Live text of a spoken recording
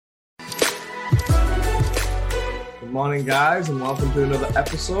Good morning, guys, and welcome to another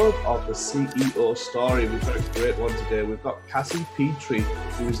episode of the CEO Story. We've got a great one today. We've got Cassie Petrey,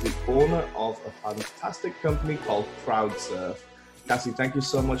 who is the owner of a fantastic company called CrowdSurf. Cassie, thank you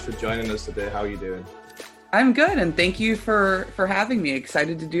so much for joining us today. How are you doing? I'm good, and thank you for having me.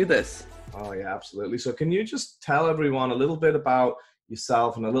 Excited to do this. Oh, yeah, absolutely. So can you just tell everyone a little bit about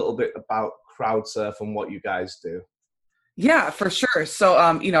yourself and a little bit about CrowdSurf and what you guys do? Yeah, for sure. So,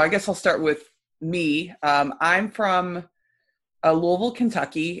 I guess I'll start with me. I'm from Louisville,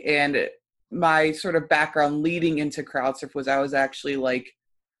 Kentucky, and my sort of background leading into CrowdSurf was I was actually like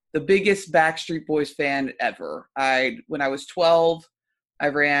the biggest Backstreet Boys fan ever. When I was 12, I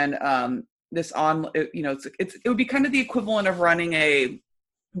ran this on. It would be kind of the equivalent of running a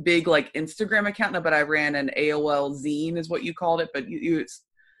big like Instagram account, but I ran an AOL zine, is what you called it. But you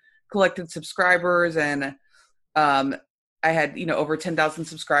collected subscribers, and I had, over 10,000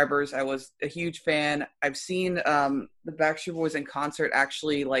 subscribers. I was a huge fan. I've seen the Backstreet Boys in concert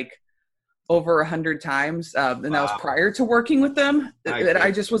actually like over 100 times. And that was prior to working with them. I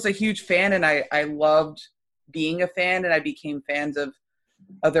just was a huge fan, and I loved being a fan, and I became fans of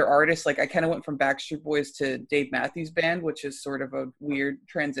other artists. Like I kind of went from Backstreet Boys to Dave Matthews Band, which is sort of a weird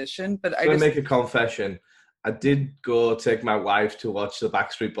transition. But I'm going to make a confession. I did go take my wife to watch the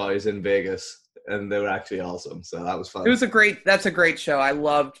Backstreet Boys in Vegas, and they were actually awesome. So that was fun. That's a great show. I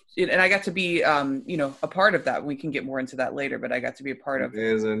loved it. And I got to be, a part of that. We can get more into that later, but I got to be a part of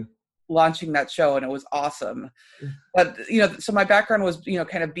launching that show, and it was awesome. But, so my background was,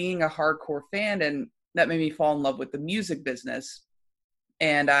 kind of being a hardcore fan, and that made me fall in love with the music business.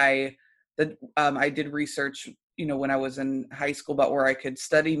 And I did research, when I was in high school about where I could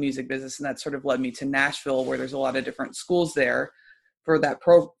study music business. And that sort of led me to Nashville, where there's a lot of different schools there for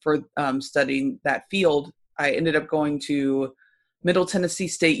studying that field. I ended up going to Middle Tennessee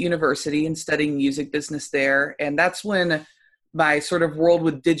State University and studying music business there. And that's when my sort of world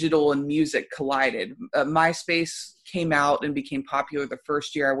with digital and music collided. MySpace came out and became popular the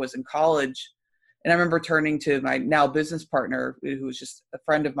first year I was in college. And I remember turning to my now business partner, who was just a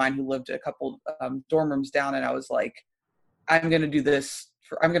friend of mine who lived a couple dorm rooms down. And I was like, I'm going to do this.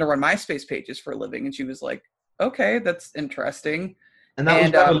 I'm going to run MySpace pages for a living. And she was like, okay, that's interesting. And that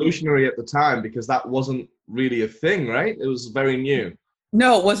was revolutionary at the time, because that wasn't really a thing, right? It was very new.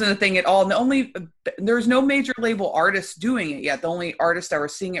 No, it wasn't a thing at all. And there was no major label artists doing it yet. The only artists I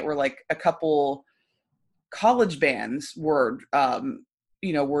was seeing it were like a couple college bands were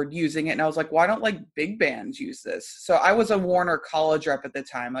using it. And I was like, why don't like big bands use this? So I was a Warner college rep at the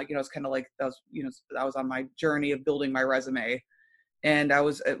time. Like, it's kind of like that was, I was on my journey of building my resume. And I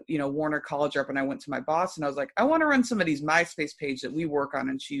was, Warner college rep, and I went to my boss and I was like, I want to run some of these MySpace pages that we work on.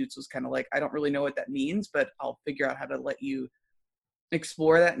 And she was kind of like, I don't really know what that means, but I'll figure out how to let you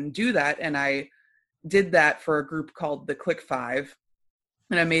explore that and do that. And I did that for a group called the Click Five.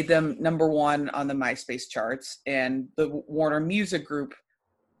 And I made them number one on the MySpace charts. And the Warner Music Group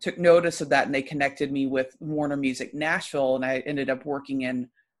took notice of that, and they connected me with Warner Music Nashville. And I ended up working in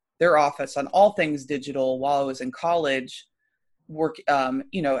their office on all things digital while I was in college.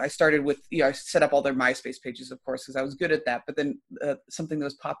 I started with, I set up all their MySpace pages, of course, because I was good at that. But then something that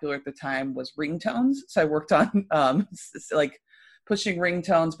was popular at the time was ringtones. So I worked on like pushing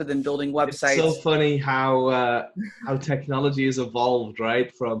ringtones, but then building websites. It's so funny how technology has evolved,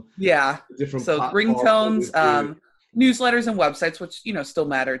 right? From different ringtones, newsletters, and websites, which still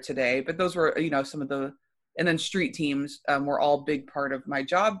matter today. But those were some of the, and then street teams were all a big part of my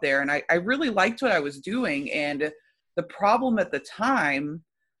job there. And I really liked what I was doing. And the problem at the time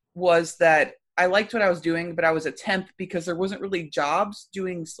was that I liked what I was doing, but I was a temp because there wasn't really jobs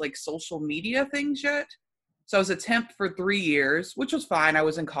doing like social media things yet. So I was a temp for 3 years, which was fine. I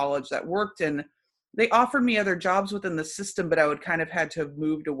was in college, that worked, and they offered me other jobs within the system, but I would kind of had to have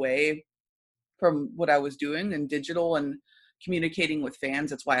moved away from what I was doing in digital and communicating with fans.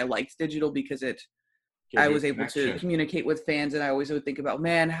 That's why I liked digital, because I was able to communicate with fans. And I always would think about,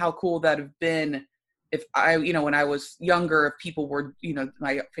 man, how cool that have been if I, when I was younger, if people were,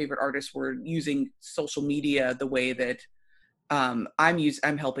 my favorite artists were using social media the way that I'm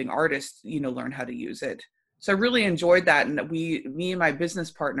helping artists, learn how to use it. So I really enjoyed that. And me and my business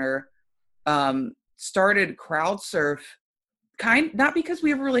partner started CrowdSurf not because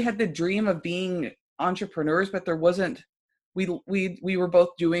we ever really had the dream of being entrepreneurs, but there wasn't, we were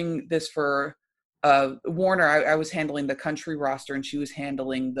both doing this for Warner. I was handling the country roster, and she was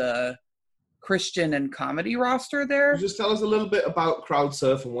handling the Christian and comedy roster there. Just tell us a little bit about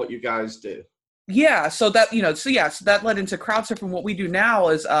CrowdSurf and what you guys do. Yeah, so that that led into CrowdSurf, and what we do now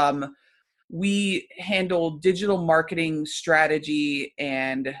is we handle digital marketing strategy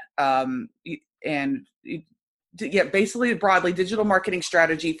and yeah, basically broadly digital marketing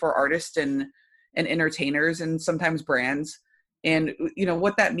strategy for artists and entertainers and sometimes brands. And,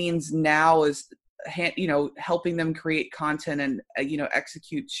 what that means now is, helping them create content and,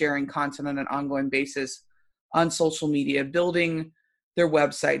 execute sharing content on an ongoing basis on social media, building their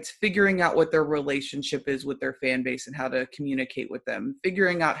websites, figuring out what their relationship is with their fan base and how to communicate with them,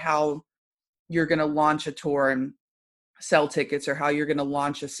 figuring out how you're going to launch a tour and sell tickets, or how you're going to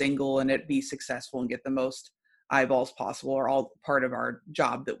launch a single and it be successful and get the most eyeballs possible, are all part of our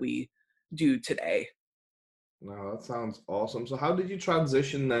job that we do today. No, that sounds awesome. So how did you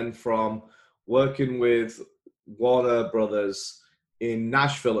transition then from working with Warner Brothers in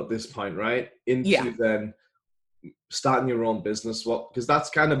Nashville at this point, right, into then starting your own business? Because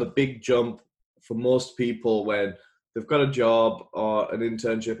that's kind of a big jump for most people when they've got a job or an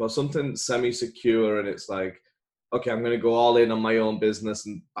internship or something semi-secure, and it's like, okay, I'm going to go all in on my own business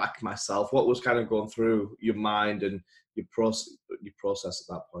and back myself. What was kind of going through your mind and your process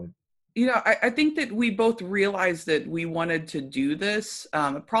at that point? I think that we both realized that we wanted to do this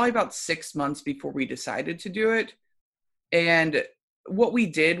probably about 6 months before we decided to do it. And what we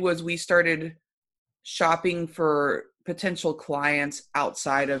did was we started shopping for potential clients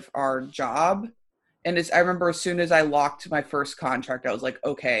outside of our job. And I remember as soon as I locked my first contract, I was like,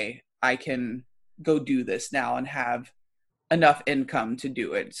 okay, I can go do this now and have enough income to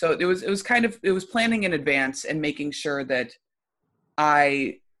do it. So it was planning in advance and making sure that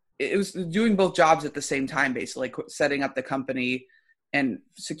it was doing both jobs at the same time, basically, like setting up the company and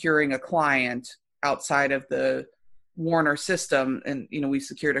securing a client outside of the Warner system. And, we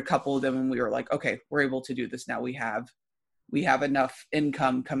secured a couple of them and we were like, okay, we're able to do this now. We have enough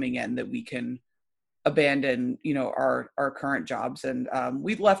income coming in that we can abandon, our current jobs. And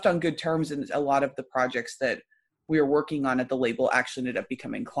we left on good terms, and a lot of the projects that we were working on at the label actually ended up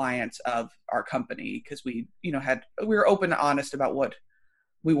becoming clients of our company, because we were open and honest about what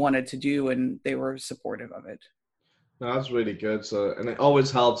we wanted to do, and they were supportive of it. No, that's really good. So, and it always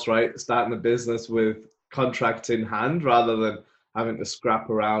helps, right? Starting a business with contracts in hand rather than having to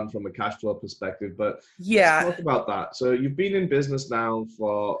scrap around from a cash flow perspective. But yeah, let's talk about that. So you've been in business now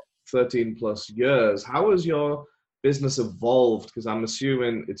for 13 plus years. How has your business evolved? Because I'm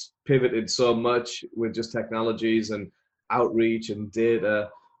assuming it's pivoted so much with just technologies and outreach and data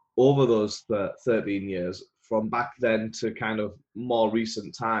over those 13 years. From back then to kind of more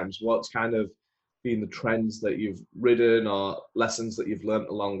recent times, what's kind of been the trends that you've ridden or lessons that you've learned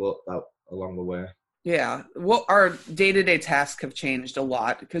along the way? Yeah. Well, our day-to-day tasks have changed a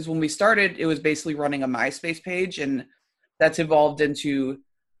lot, because when we started, it was basically running a MySpace page, and that's evolved into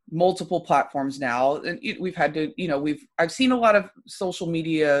multiple platforms now. And we've had to, I've seen a lot of social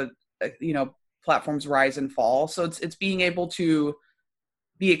media, platforms rise and fall. So it's being able to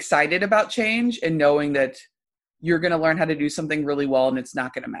be excited about change and knowing that you're going to learn how to do something really well, and it's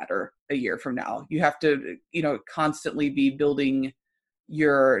not going to matter a year from now. You have to, constantly be building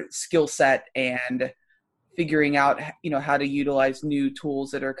your skill set and figuring out, how to utilize new tools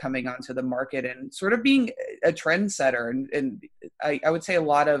that are coming onto the market, and sort of being a trendsetter. And I would say a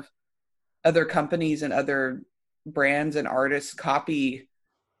lot of other companies and other brands and artists have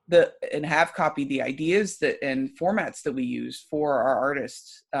copied the ideas and formats that we use for our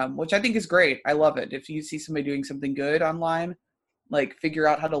artists, which I think is great. I love it. If you see somebody doing something good online, like, figure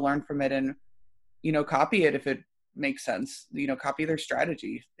out how to learn from it and, copy it if it makes sense. Copy their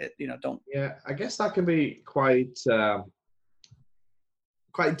strategy. Don't. Yeah, I guess that can be quite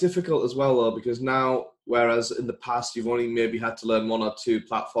difficult as well, though, because now, whereas in the past you've only maybe had to learn one or two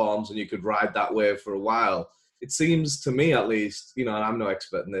platforms and you could ride that wave for a while, it seems to me, at least, and I'm no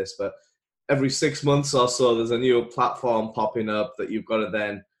expert in this, but every 6 months or so, there's a new platform popping up that you've got to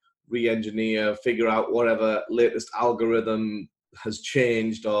then re-engineer, figure out whatever latest algorithm has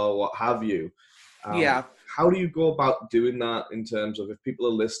changed or what have you. Yeah. How do you go about doing that in terms of, if people are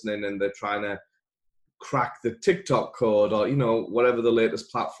listening and they're trying to crack the TikTok code or, whatever the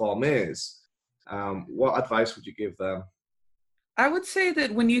latest platform is, what advice would you give them? I would say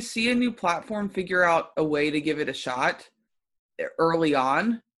that when you see a new platform, figure out a way to give it a shot early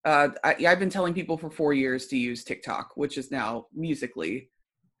on. I've been telling people for 4 years to use TikTok, which is now Musical.ly.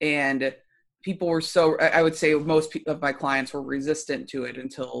 And people were I would say most of my clients were resistant to it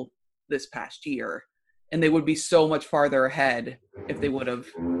until this past year. And they would be so much farther ahead if they would have,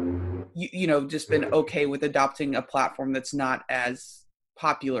 just been okay with adopting a platform that's not as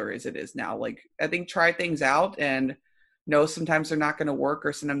popular as it is now. Like, I think try things out, and sometimes they're not going to work,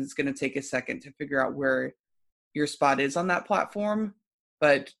 or sometimes it's going to take a second to figure out where your spot is on that platform.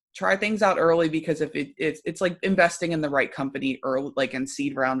 But try things out early, because if it's like investing in the right company early, like in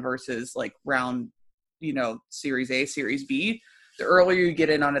seed round versus like round Series A, Series B. The earlier you get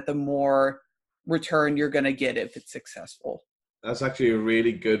in on it, the more return you're going to get if it's successful. That's actually a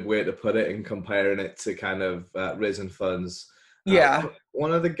really good way to put it, in comparing it to kind of raising funds. Yeah.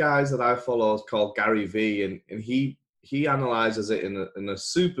 One of the guys that I follow is called Gary V, and he analyzes it in a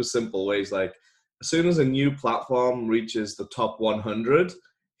super simple way. He's like, as soon as a new platform reaches the top 100,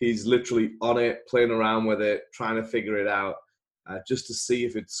 he's literally on it, playing around with it, trying to figure it out, just to see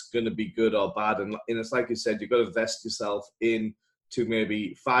if it's going to be good or bad. And it's like you said, you've got to vest yourself in to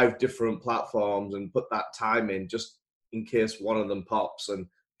maybe 5 different platforms and put that time in, just in case one of them pops and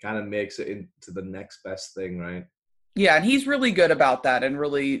kind of makes it into the next best thing, right? Yeah, and he's really good about that and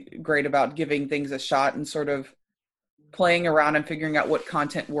really great about giving things a shot and sort of playing around and figuring out what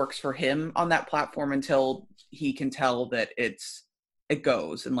content works for him on that platform until he can tell that it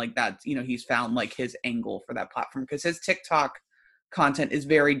goes. And like that, he's found like his angle for that platform, because his TikTok content is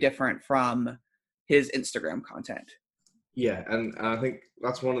very different from his Instagram content. Yeah, and I think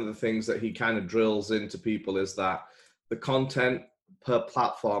that's one of the things that he kind of drills into people, is that the content per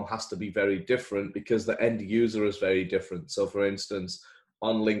platform has to be very different because the end user is very different. So for instance,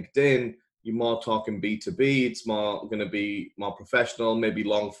 on LinkedIn, you're more talking B2B, it's more going to be more professional, maybe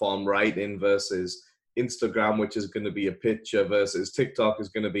long form writing, versus Instagram, which is going to be a picture, versus TikTok is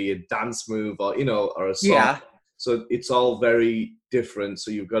going to be a dance move or a song. Yeah. So it's all very different.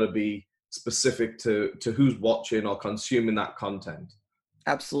 So you've got to be specific to who's watching or consuming that content.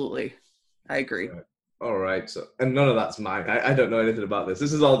 Absolutely. I agree. Right. All right. So, and none of that's mine. I don't know anything about this.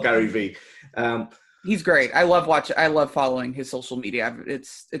 This is all Gary V. He's great. I love following his social media.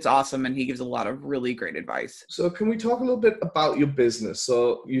 It's awesome, and he gives a lot of really great advice. So can we talk a little bit about your business?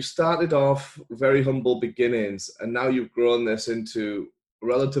 So you started off very humble beginnings, and now you've grown this into a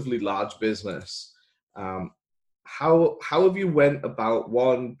relatively large business. How have you went about,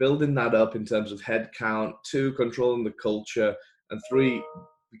 1, building that up in terms of headcount, 2, controlling the culture, and 3,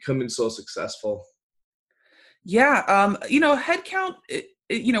 becoming so successful? Yeah. Headcount,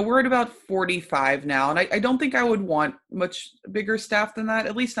 we're at about 45 now, and I don't think I would want much bigger staff than that,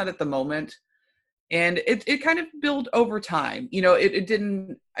 at least not at the moment. And it kind of built over time. It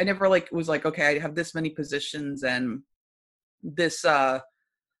didn't, I never was like, okay, I have this many positions and this, and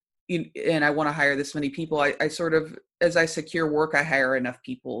I want to hire this many people. I sort of, as I secure work, I hire enough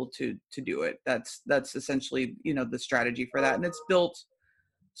people to do it. That's essentially, the strategy for that. And it's built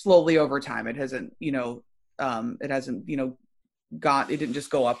slowly over time. It hasn't, it hasn't, it didn't just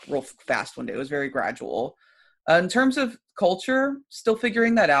go up real fast one day. It was very gradual. In terms of culture, still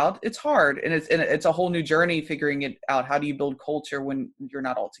figuring that out. It's hard, and it's a whole new journey figuring it out. How do you build culture when you're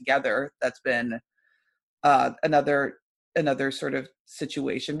not all together? That's been another sort of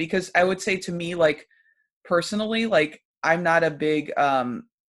situation, because I would say, to me, personally, I'm not a big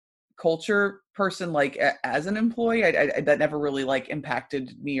culture person as an employee. I that never really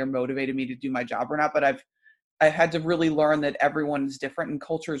impacted me or motivated me to do my job or not, but I've had to really learn that everyone is different, and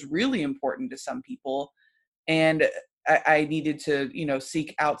culture is really important to some people. And I needed to,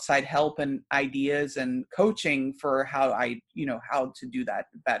 seek outside help and ideas and coaching for how how to do that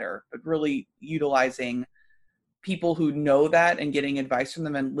better, but really utilizing people who know that and getting advice from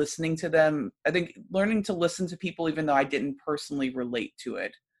them and listening to them. I think learning to listen to people, even though I didn't personally relate to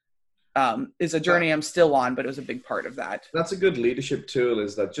it, is a journey I'm still on, but it was a big part of that. That's a good leadership tool,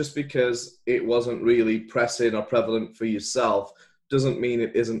 is that just because it wasn't really pressing or prevalent for yourself doesn't mean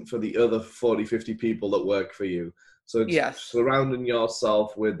it isn't for the other 40, 50 people that work for you. So it's surrounding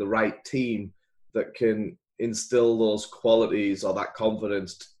yourself with the right team that can instill those qualities or that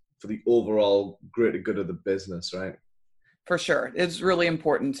confidence for the overall greater good of the business, right? For sure. It's really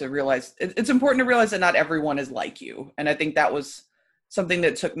important to realize, it's important to realize that not everyone is like you. And I think that was something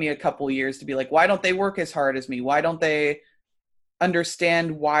that took me a couple years to be like, why don't they work as hard as me? Why don't they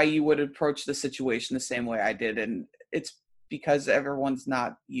understand why you would approach the situation the same way I did? And it's because everyone's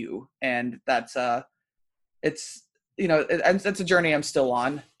not you. And that's it's a journey I'm still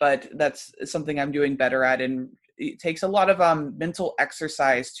on, but that's something I'm doing better at. And it takes a lot of mental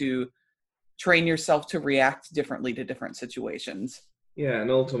exercise to train yourself to react differently to different situations. Yeah, and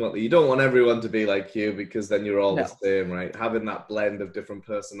ultimately, you don't want everyone to be like you, because then you're all No. the same, right? Having that blend of different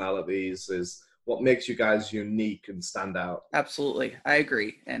personalities is what makes you guys unique and stand out. Absolutely. I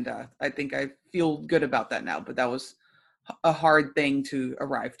agree. And I think I feel good about that now, but that was a hard thing to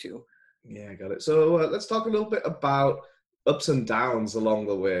arrive to. Yeah, I got it. So let's talk a little bit about ups and downs along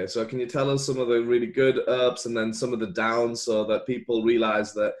the way. So can you tell us some of the really good ups and then some of the downs, so that people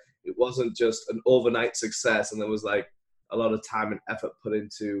realize that it wasn't just an overnight success and there was a lot of time and effort put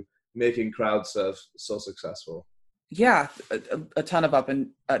into making CrowdSurf so successful? Yeah, a ton of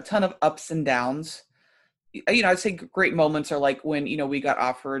ups and downs. I'd say great moments are like when, we got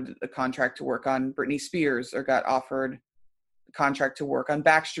offered a contract to work on Britney Spears, or got offered a contract to work on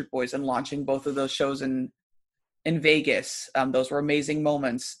Backstreet Boys, and launching both of those shows in Vegas. Those were amazing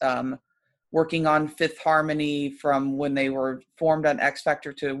moments. Working on Fifth Harmony from when they were formed on X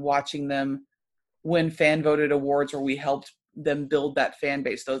Factor to watching them win fan voted awards where we helped them build that fan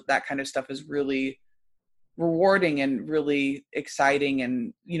base. That kind of stuff is really rewarding and really exciting.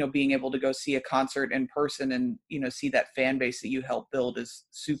 And, being able to go see a concert in person and, see that fan base that you helped build is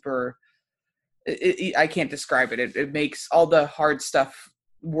super, I can't describe it. It makes all the hard stuff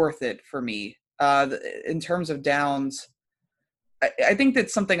worth it for me. In terms of downs, I think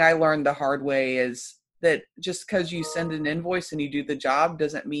that something I learned the hard way is that just because you send an invoice and you do the job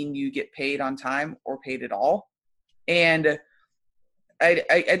doesn't mean you get paid on time or paid at all. And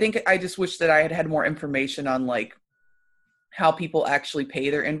I think I just wish that I had more information on like how people actually pay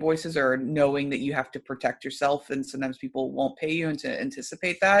their invoices, or knowing that you have to protect yourself and sometimes people won't pay you, and to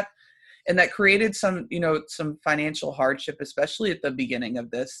anticipate that. And that created some financial hardship, especially at the beginning of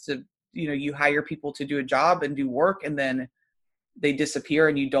this. You hire people to do a job and do work, and then they disappear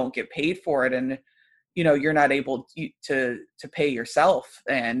and you don't get paid for it. And, you're not able to pay yourself.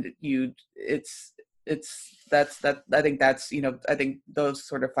 And I think those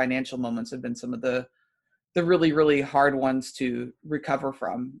sort of financial moments have been some of the really, really hard ones to recover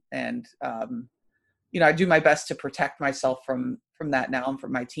from. And, I do my best to protect myself from that now, and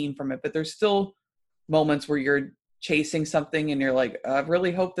from my team from it. But there's still moments where you're chasing something and you're like, I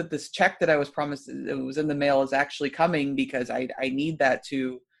really hope that this check that I was promised it was in the mail is actually coming, because I need that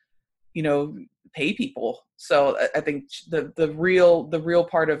to, pay people. So I think the real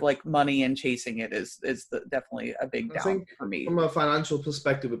part of like money and chasing it is definitely a big down for me. From a financial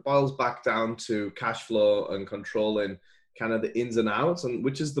perspective, it boils back down to cash flow and controlling kind of the ins and outs, and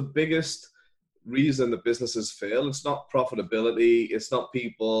which is the biggest reason that businesses fail. It's not profitability, it's not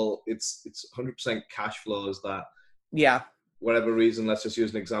people, it's 100% cash flows that, whatever reason, let's just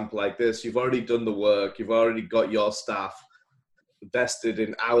use an example like this. You've already done the work, you've already got your staff vested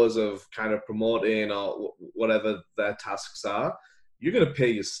in hours of kind of promoting or whatever their tasks are. You're going to pay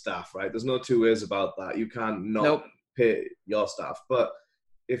your staff, right? There's no two ways about that. You can't not pay your staff. But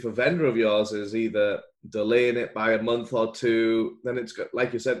if a vendor of yours is either delaying it by a month or two, then it's got,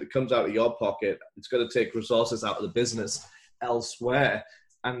 like you said, it comes out of your pocket. It's going to take resources out of the business elsewhere.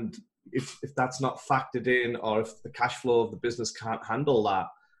 And if that's not factored in, or if the cash flow of the business can't handle that,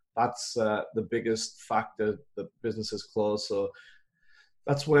 that's the biggest factor that businesses close. So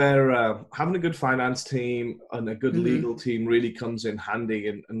that's where having a good finance team and a good legal team really comes in handy.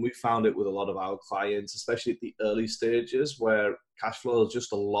 And we found it with a lot of our clients, especially at the early stages, where cash flow is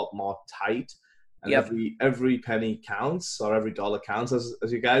just a lot more tight. And every penny counts, or every dollar counts, as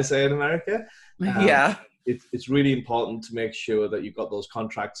you guys say in America. It's really important to make sure that you've got those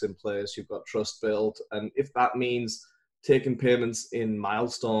contracts in place, you've got trust built. And if that means taking payments in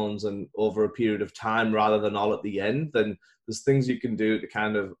milestones and over a period of time rather than all at the end, then there's things you can do to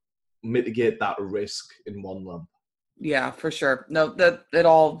kind of mitigate that risk in one lump. Yeah, for sure. No, that it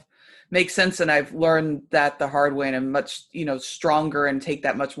all makes sense. And I've learned that the hard way, and I'm much, stronger and take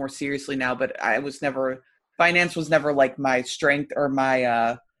that much more seriously now. But finance was never like my strength, or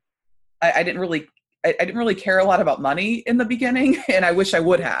my, I didn't really care a lot about money in the beginning, and I wish I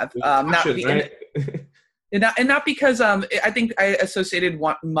would have. And not because I think I associated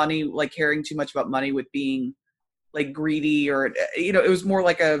money, like caring too much about money, with being like greedy, or it was more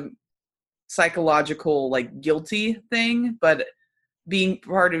like a psychological, like guilty thing. But being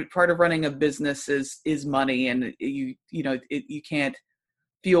part of running a business is money, and you can't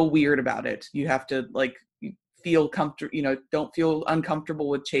feel weird about it. You have to feel comfortable. Don't feel uncomfortable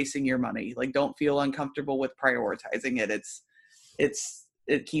with chasing your money. Like, don't feel uncomfortable with prioritizing it.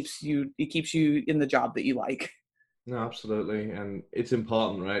 It keeps you in the job that you like. No, absolutely. And it's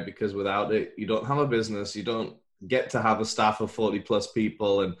important, right? Because without it, you don't have a business. You don't get to have a staff of 40 plus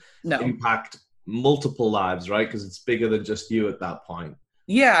people and impact multiple lives, right? Because it's bigger than just you at that point.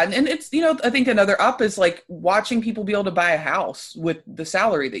 Yeah. And it's, I think another up is like watching people be able to buy a house with the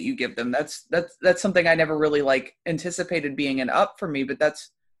salary that you give them. That's something I never really anticipated being an up for me, but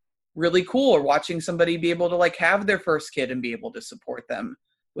that's really cool. Or watching somebody be able to have their first kid and be able to support them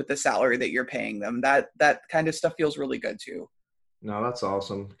with the salary that you're paying them. That kind of stuff feels really good too. No, that's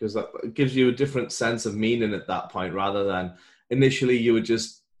awesome, because that gives you a different sense of meaning at that point, rather than initially you were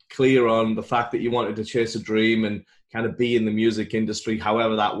just clear on the fact that you wanted to chase a dream and kind of be in the music industry,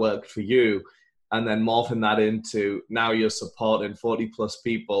 however that worked for you. And then morphing that into now you're supporting 40 plus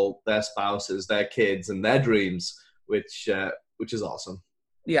people, their spouses, their kids, and their dreams, which is awesome.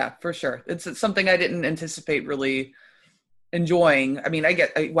 Yeah, for sure. It's something I didn't anticipate really enjoying. I mean,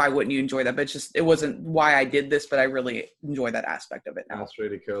 why wouldn't you enjoy that? But it wasn't why I did this, but I really enjoy that aspect of it now. That's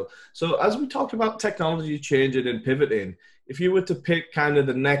really cool. So as we talked about technology changing and pivoting, if you were to pick kind of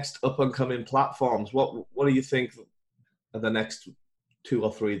the next up and coming platforms, what do you think are the next two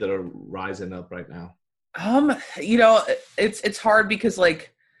or three that are rising up right now? It's hard because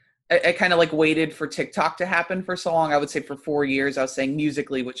like I kind of like waited for TikTok to happen for so long. I would say for 4 years, I was saying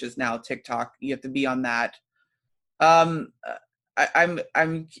Musically, which is now TikTok. You have to be on that. Um,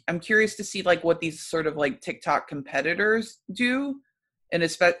 I'm curious to see like what these sort of like TikTok competitors do, and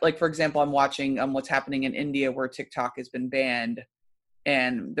especially like for example, I'm watching what's happening in India where TikTok has been banned,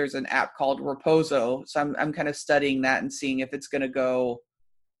 and there's an app called Reposo. So I'm kind of studying that and seeing if it's going to go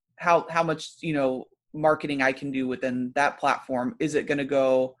how much marketing I can do within that platform. Is it going to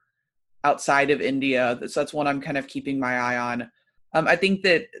go outside of India? So that's one I'm kind of keeping my eye on. I think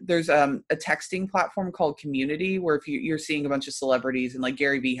that there's a texting platform called Community where if you're seeing a bunch of celebrities, and like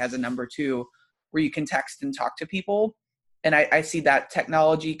Gary Vee has a number too, where you can text and talk to people. And I see that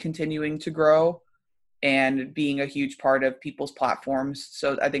technology continuing to grow and being a huge part of people's platforms.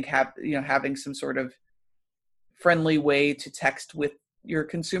 So I think having some sort of friendly way to text with your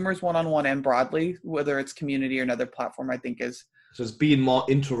consumers one-on-one and broadly, whether it's Community or another platform, I think is. So it's being more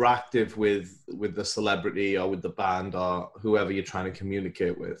interactive with the celebrity or with the band or whoever you're trying to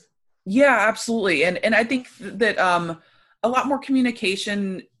communicate with. Yeah, absolutely. And I think that a lot more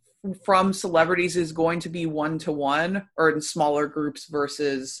communication from celebrities is going to be one-to-one or in smaller groups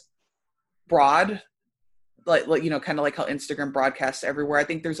versus broad, like kind of like how Instagram broadcasts everywhere. I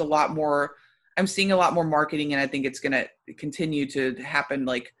think there's a lot more. I'm seeing a lot more marketing, and I think it's going to continue to happen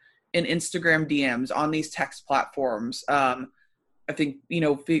like in Instagram DMs on these text platforms. I think,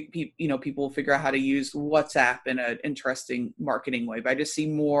 people will figure out how to use WhatsApp in an interesting marketing way, but I just see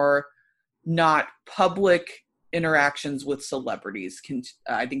more not public interactions with celebrities.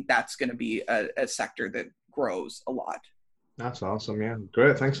 I think that's going to be a sector that grows a lot. That's awesome. Yeah,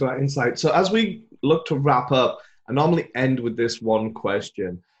 great. Thanks for that insight. So as we look to wrap up, I normally end with this one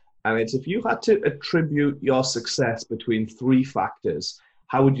question. And it's, if you had to attribute your success between three factors,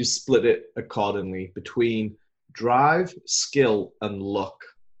 how would you split it accordingly between drive, skill, and luck?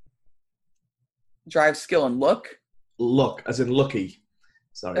 Drive, skill, and look? Luck, as in lucky.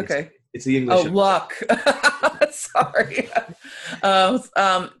 Sorry. Okay. It's the English. Oh, luck. Sorry.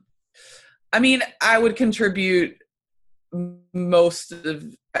 I mean, I would contribute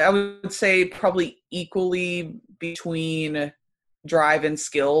I would say probably equally between drive and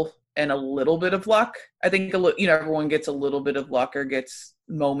skill and a little bit of luck. I think, everyone gets a little bit of luck or gets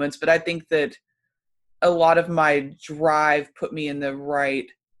moments, but I think that a lot of my drive put me in the right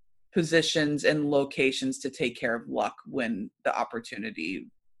positions and locations to take care of luck when the opportunity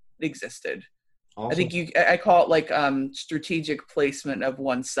existed. Awesome. I think I call it like strategic placement of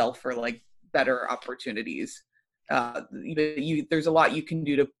oneself for like better opportunities. There's a lot you can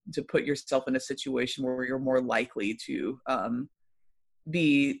do to put yourself in a situation where you're more likely to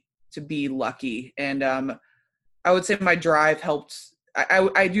be lucky. And I would say my drive helped.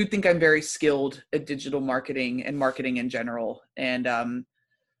 I do think I'm very skilled at digital marketing and marketing in general, and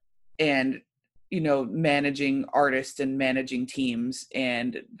managing artists and managing teams,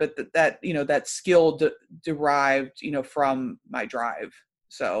 but that skill derived from my drive.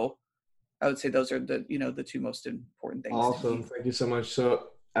 So I would say those are the two most important things. Awesome. Thank you so much. So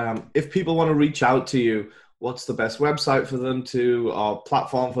if people want to reach out to you, what's the best website for them or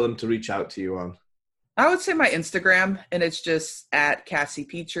platform for them to reach out to you on? I would say my Instagram, and it's just at Cassie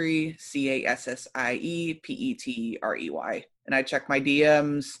Petrey, CassiePetrey. And I check my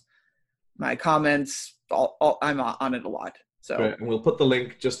DMs, my comments, I'm on it a lot. So great. And we'll put the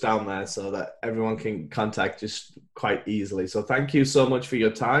link just down there so that everyone can contact just quite easily. So thank you so much for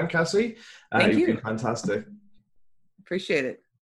your time, Cassie. Thank you. You've been fantastic. Appreciate it.